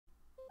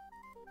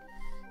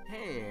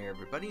Hey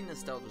everybody,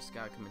 Nostalgia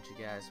Scott coming to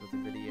you guys with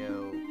a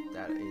video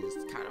that is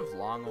kind of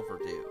long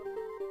overdue.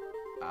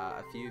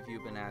 A few of you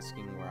have been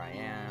asking where I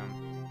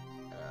am,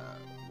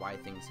 why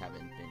things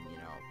haven't been,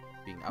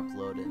 being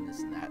uploaded and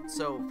this and that.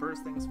 So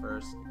first things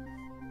first,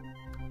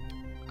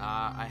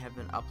 I have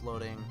been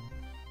uploading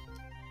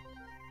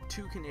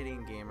to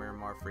Canadian Gamer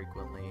more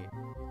frequently.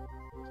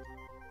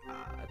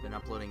 I've been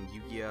uploading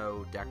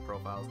Yu-Gi-Oh! Deck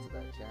profiles to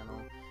that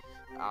channel.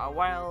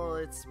 While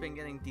it's been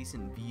getting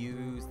decent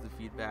views, the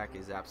feedback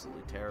is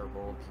absolutely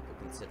terrible. People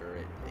consider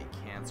it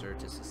a cancer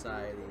to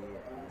society,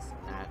 and this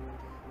and that.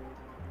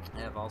 I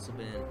have also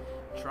been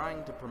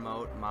trying to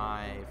promote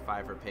my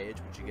Fiverr page,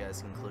 which you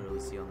guys can clearly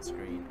see on the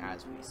screen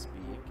as we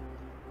speak.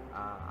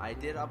 I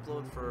did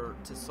upload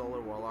to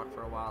Solar Warlock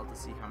for a while to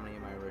see how many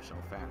of my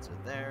original fans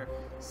are there.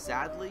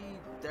 Sadly,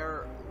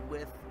 they're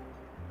with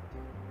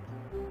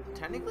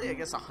technically, I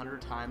guess,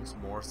 100 times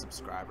more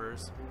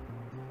subscribers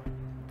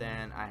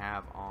than I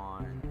have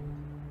on,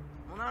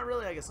 well, not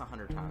really, I guess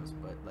 100 times,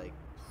 but like,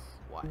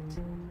 what?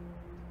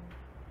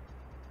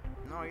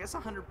 No, I guess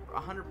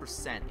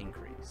 100%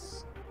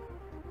 increase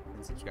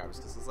in subscribers,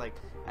 because it's like,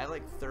 I have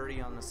like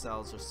 30 on the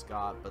Cells or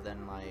Scott, but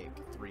then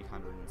like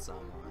 300 and some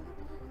on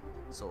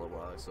Solar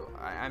Warlock, so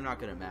I'm not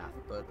good at math,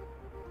 but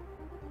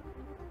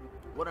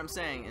what I'm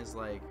saying is,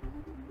 like,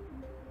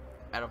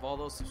 out of all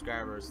those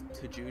subscribers,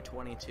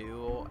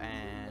 Taju22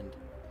 and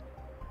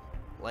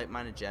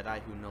Light-Minded Jedi,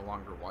 who no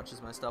longer watches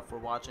my stuff, were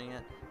watching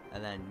it,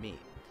 and then me.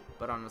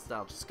 But on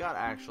Nostalgia Scott,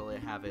 I actually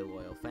have a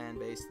loyal fan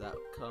base that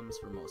comes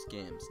for most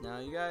games. Now,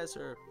 you guys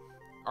are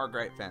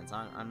great fans.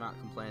 I'm not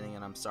complaining,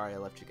 and I'm sorry I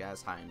left you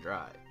guys high and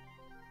dry.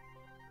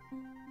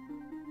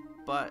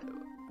 But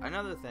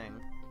another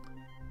thing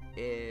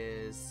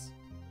is,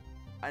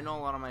 I know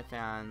a lot of my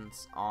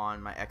fans on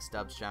my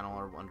X-Dubs channel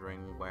are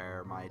wondering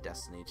where my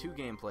Destiny 2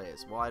 gameplay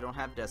is. Well, I don't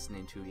have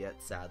Destiny 2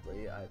 yet,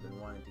 sadly. I've been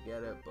wanting to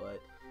get it,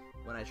 but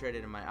when I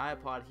traded in my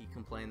iPod, he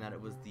complained that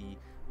it was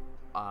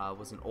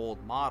was an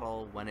old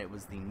model when it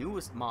was the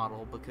newest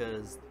model,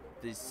 because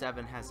the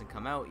 7 hasn't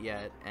come out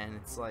yet, and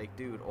it's like,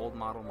 dude, old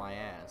model my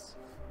ass.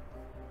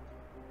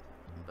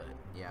 But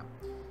yeah.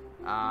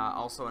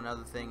 Also,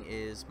 another thing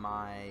is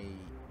my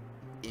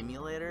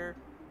emulator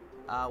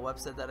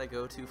website that I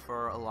go to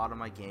for a lot of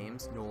my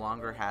games no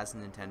longer has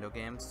Nintendo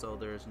games, so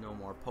there's no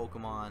more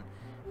Pokemon,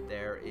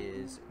 there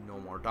is no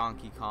more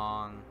Donkey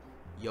Kong,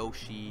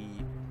 Yoshi,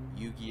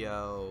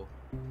 Yu-Gi-Oh,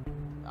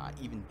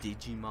 even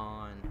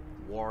Digimon,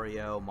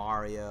 Wario,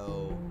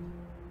 Mario,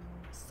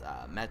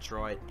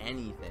 Metroid,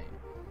 anything.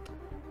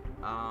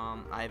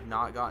 I have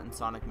not gotten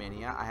Sonic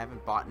Mania. I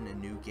haven't bought a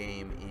new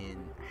game in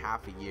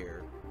half a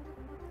year.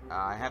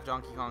 I have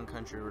Donkey Kong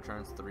Country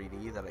Returns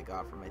 3D that I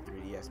got for my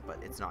 3DS,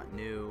 but it's not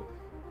new.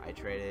 I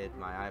traded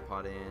my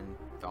iPod in,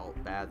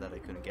 felt bad that I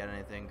couldn't get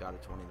anything, got a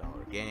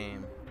 $20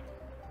 game,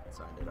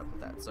 so I ended up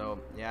with that. So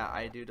yeah,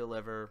 I do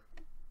deliver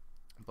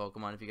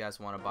Pokemon. If you guys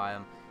want to buy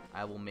them,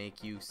 I will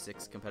make you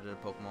 6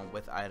 competitive Pokemon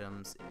with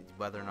items,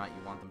 whether or not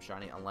you want them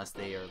shiny, unless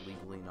they are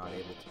legally not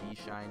able to be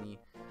shiny.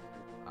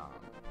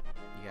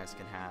 You guys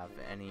can have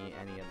any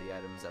of the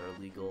items that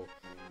are legal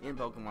in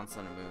Pokemon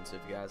Sun and Moon. So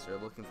if you guys are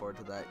looking forward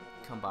to that,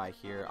 come by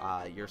here.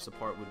 Your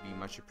support would be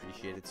much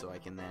appreciated, so I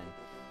can then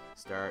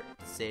start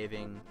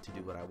saving to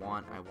do what I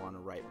want. I want to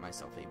write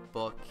myself a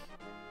book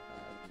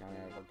kind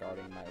of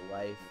regarding my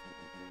life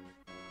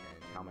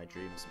and how my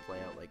dreams play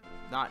out. Like,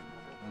 not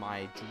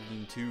my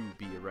dream to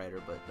be a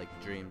writer, but like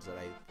dreams that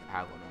I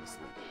have when I'm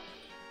asleep.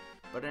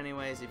 But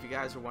anyways, if you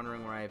guys are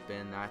wondering where I've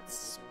been,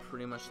 that's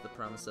pretty much the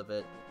premise of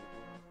it.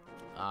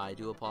 I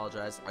do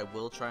apologize. I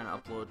will try and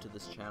upload to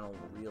this channel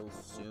real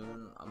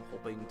soon. I'm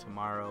hoping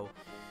tomorrow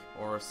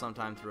or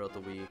sometime throughout the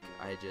week.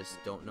 I just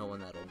don't know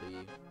when that'll be.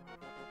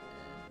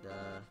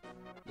 And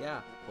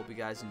yeah, hope you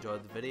guys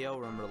enjoyed the video.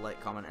 Remember to like,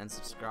 comment, and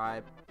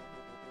subscribe.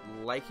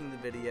 Liking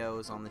the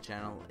videos on the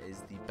channel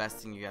is the best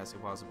thing you guys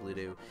could possibly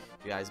do.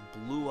 You guys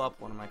blew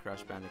up one of my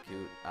Crash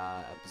Bandicoot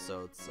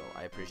episodes, so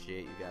I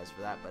appreciate you guys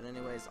for that. But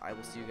anyways, I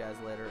will see you guys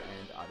later,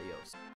 and adios.